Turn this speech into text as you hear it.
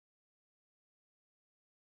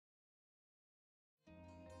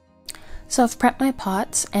So I've prepped my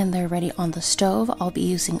pots and they're ready on the stove. I'll be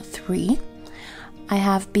using 3. I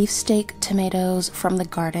have beefsteak tomatoes from the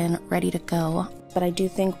garden ready to go, but I do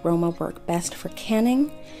think Roma work best for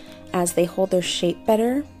canning as they hold their shape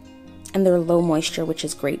better and they're low moisture, which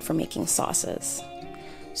is great for making sauces.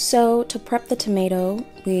 So to prep the tomato,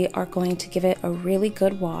 we are going to give it a really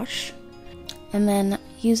good wash, and then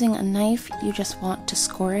using a knife, you just want to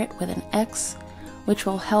score it with an X, which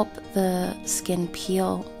will help the skin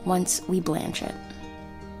peel once we blanch it.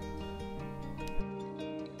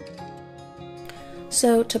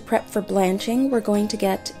 So to prep for blanching, we're going to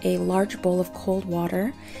get a large bowl of cold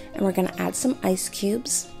water and we're going to add some ice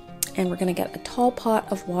cubes, and we're going to get a tall pot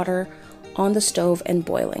of water on the stove and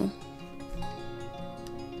boiling.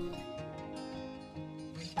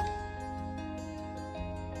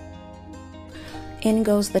 In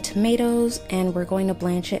goes the tomatoes, and we're going to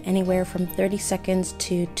blanch it anywhere from 30 seconds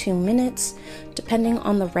to 2 minutes, depending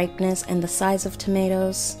on the ripeness and the size of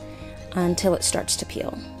tomatoes, until it starts to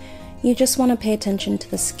peel. You just want to pay attention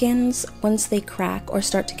to the skins. Once they crack or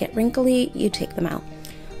start to get wrinkly, you take them out.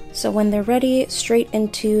 So when they're ready, straight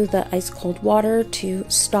into the ice cold water to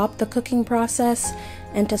stop the cooking process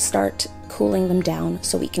and to start cooling them down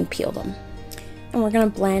so we can peel them. And we're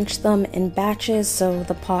going to blanch them in batches so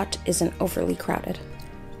the pot isn't overly crowded.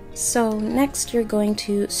 So next you're going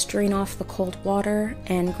to strain off the cold water,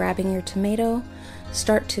 and grabbing your tomato,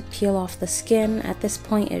 start to peel off the skin. At this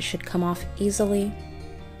point it should come off easily.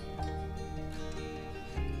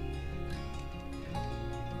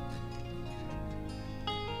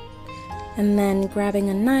 And then grabbing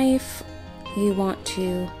a knife, you want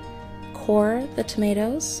to core the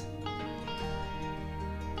tomatoes.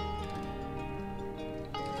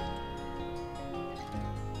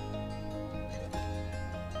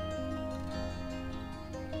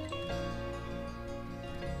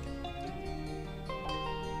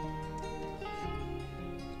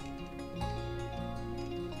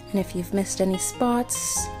 And if you've missed any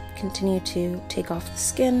spots, continue to take off the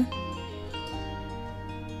skin.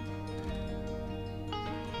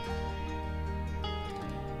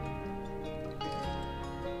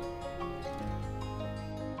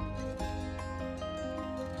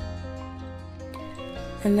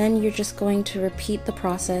 And then you're just going to repeat the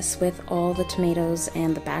process with all the tomatoes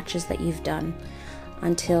and the batches that you've done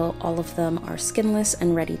until all of them are skinless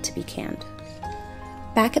and ready to be canned.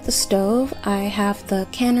 Back at the stove, I have the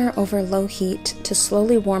canner over low heat to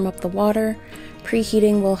slowly warm up the water.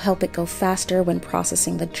 Preheating will help it go faster when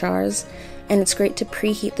processing the jars, and it's great to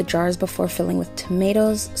preheat the jars before filling with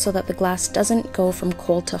tomatoes so that the glass doesn't go from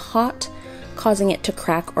cold to hot, causing it to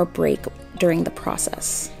crack or break during the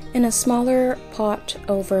process. In a smaller pot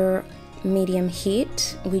over medium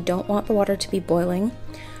heat, we don't want the water to be boiling.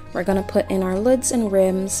 We're going to put in our lids and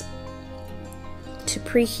rims to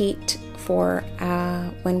preheat for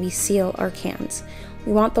when we seal our cans.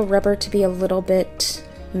 We want the rubber to be a little bit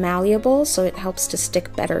malleable so it helps to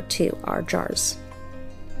stick better to our jars.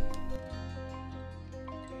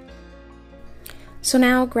 So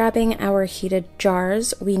now, grabbing our heated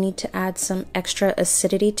jars, we need to add some extra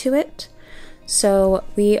acidity to it. So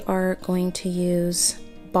we are going to use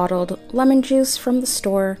bottled lemon juice from the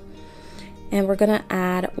store, and we're going to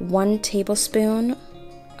add 1 tablespoon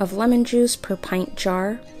of lemon juice per pint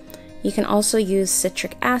jar. You can also use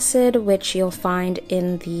citric acid, which you'll find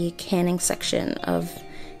in the canning section of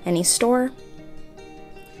any store.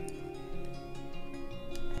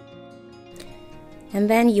 And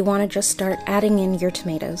then you want to just start adding in your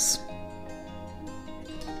tomatoes.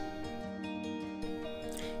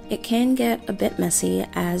 It can get a bit messy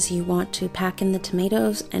as you want to pack in the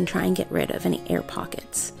tomatoes and try and get rid of any air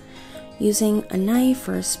pockets. Using a knife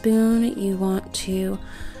or a spoon, you want to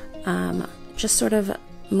just sort of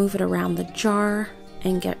move it around the jar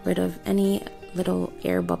and get rid of any little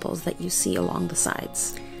air bubbles that you see along the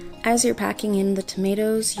sides. As you're packing in the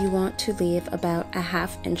tomatoes, you want to leave about a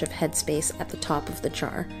 ½ inch of headspace at the top of the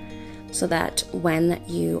jar so that when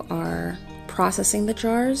you are processing the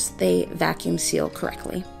jars, they vacuum seal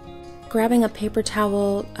correctly. Grabbing a paper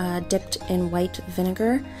towel dipped in white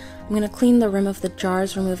vinegar, I'm going to clean the rim of the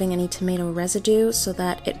jars, removing any tomato residue so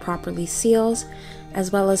that it properly seals,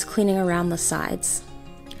 as well as cleaning around the sides.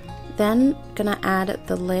 Then, gonna add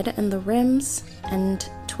the lid and the rims and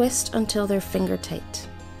twist until they're finger tight.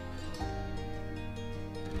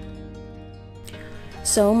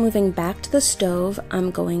 So moving back to the stove, I'm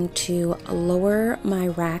going to lower my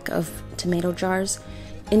rack of tomato jars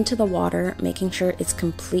into the water, making sure it's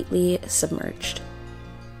completely submerged.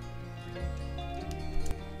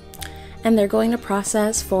 And they're going to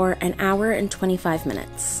process for 1 hour and 25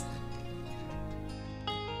 minutes.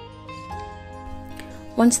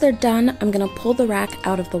 Once they're done, I'm going to pull the rack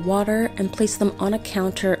out of the water and place them on a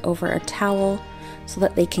counter over a towel so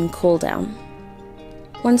that they can cool down.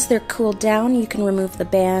 Once they're cooled down, you can remove the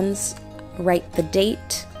bands, write the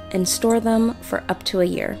date, and store them for up to a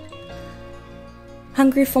year.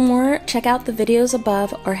 Hungry for more? Check out the videos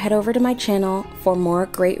above or head over to my channel for more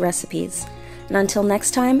great recipes. And until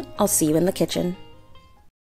next time, I'll see you in the kitchen.